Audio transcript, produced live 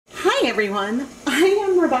Hi everyone, I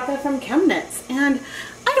am Rebecca from ChemKnits, and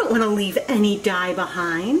I don't want to leave any dye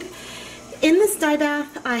behind. In this dye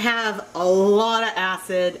bath I have a lot of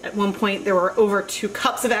acid. At one point there were over 2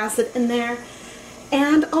 cups of acid in there,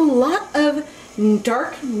 and a lot of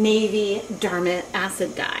dark navy Dyer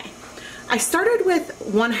acid dye. I started with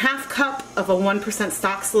 1/2 cup of a 1%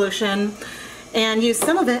 stock solution and used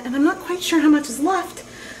some of it, and I'm not quite sure how much is left,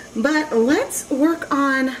 but let's work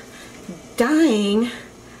on dyeing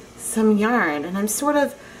some yarn. And I'm sort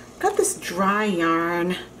of got this dry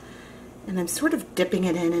yarn and I'm sort of dipping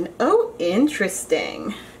it in, and oh,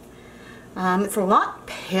 interesting. It's a lot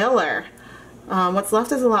paler. What's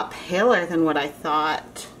left is a lot paler than what I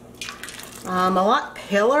thought. A lot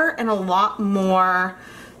paler and a lot more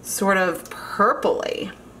sort of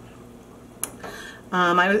purpley.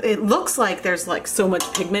 It looks like there's like so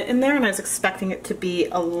much pigment in there, and I was expecting it to be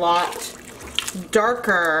a lot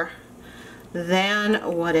darker than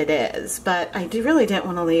what it is, but I really didn't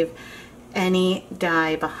want to leave any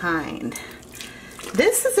dye behind.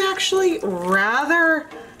 This is actually rather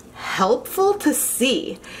helpful to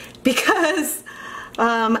see because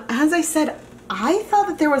as I said, I thought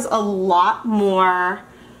that there was a lot more,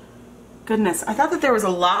 I thought that there was a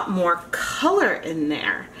lot more color in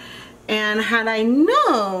there. And had I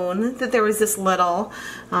known that there was this little,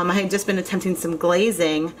 I had just been attempting some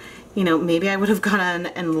glazing, you know, maybe I would have gone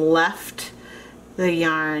and left the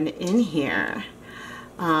yarn in here.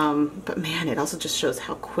 But man, it also just shows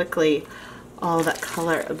how quickly all that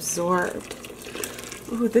color absorbed.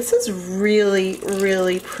 Ooh, this is really,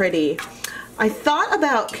 really pretty. I thought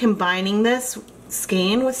about combining this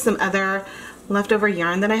skein with some other leftover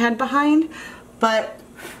yarn that I had behind, but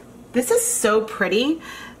this is so pretty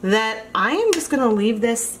that I am just going to leave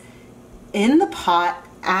this in the pot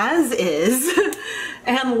as is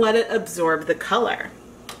and let it absorb the color.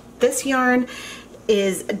 This yarn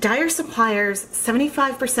is Dyer Supplier's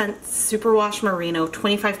 75% superwash merino,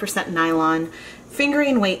 25% nylon,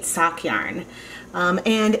 fingering weight sock yarn.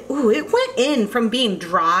 And ooh, it went in from being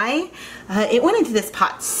dry, it went into this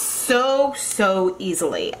pot so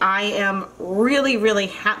easily. I am really, really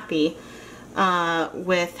happy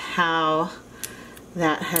with how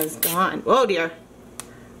that has gone. Whoa dear,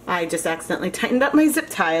 I just accidentally tightened up my zip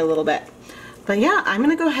tie a little bit. But yeah, I'm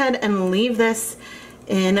gonna go ahead and leave this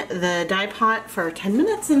in the dye pot for 10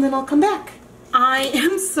 minutes and then I'll come back. I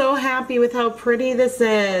am so happy with how pretty this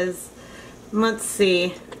is. Let's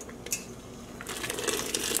see.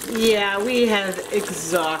 Yeah, we have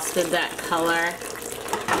exhausted that color.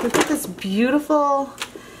 We've got this beautiful,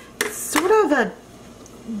 sort of a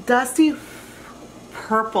dusty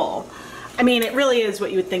purple. I mean, it really is what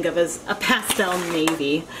you would think of as a pastel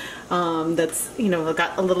navy that's, you know,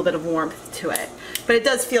 got a little bit of warmth to it. But it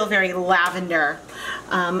does feel very lavender.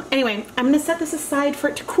 Anyway, I'm going to set this aside for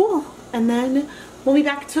it to cool, and then we'll be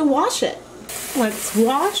back to wash it. Let's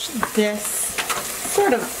wash this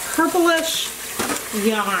sort of purplish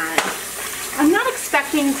yarn. I'm not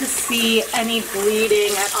expecting to see any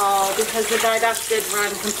bleeding at all because the dye bath did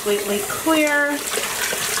run completely clear.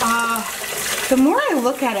 The more I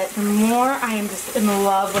look at it, the more I am just in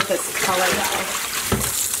love with this color though.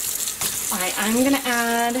 Alright, I'm going to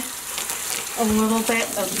add a little bit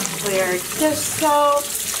of clear dish soap,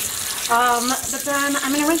 but then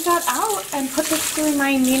I'm going to rinse that out and put this through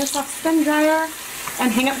my Soft spin dryer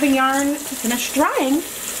and hang up the yarn to finish drying,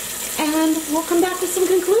 and we'll come back with some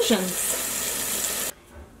conclusions.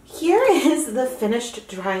 Here is the finished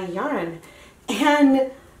dry yarn,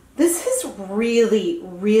 and this is really,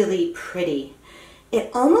 really pretty. It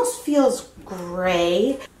almost feels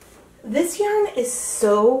gray. This yarn is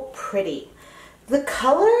so pretty. The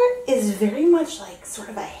color is very much like sort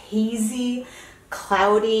of a hazy,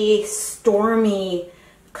 cloudy, stormy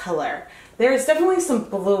color. There is definitely some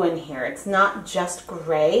blue in here. It's not just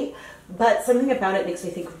gray, but something about it makes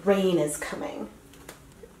me think rain is coming.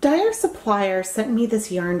 Dyer Supplier sent me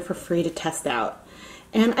this yarn for free to test out,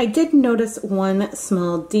 and I did notice one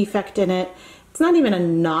small defect in it. It's not even a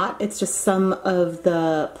knot, it's just some of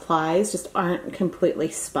the plies just aren't completely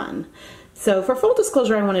spun. So for full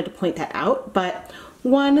disclosure, I wanted to point that out, but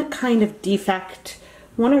one kind of defect,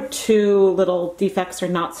 1 or 2 little defects or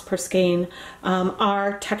knots per skein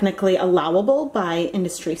are technically allowable by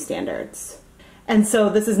industry standards. And so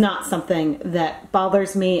this is not something that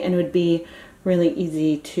bothers me and would be really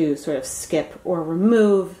easy to sort of skip or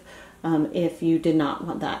remove if you did not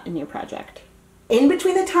want that in your project. In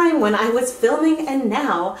between the time when I was filming and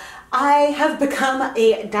now, I have become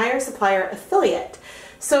a Dyer Supplier affiliate.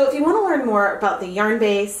 So if you want to learn more about the yarn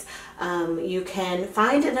base, you can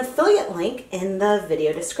find an affiliate link in the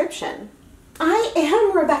video description. I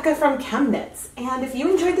am Rebecca from ChemKnits, and if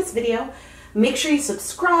you enjoyed this video, make sure you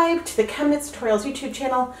subscribe to the ChemKnits Tutorials YouTube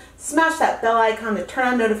channel, smash that bell icon to turn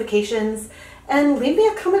on notifications, and leave me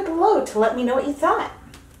a comment below to let me know what you thought.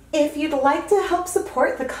 If you'd like to help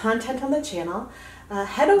support the content on the channel,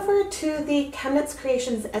 head over to the ChemKnits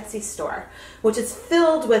Creations Etsy store, which is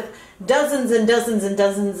filled with dozens and dozens and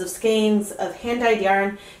dozens of skeins of hand-dyed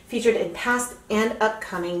yarn featured in past and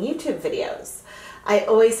upcoming YouTube videos. I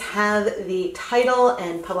always have the title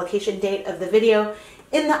and publication date of the video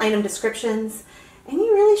in the item descriptions, and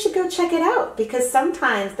you really should go check it out because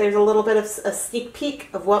sometimes there's a little bit of a sneak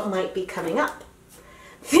peek of what might be coming up.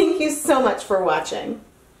 Thank you so much for watching.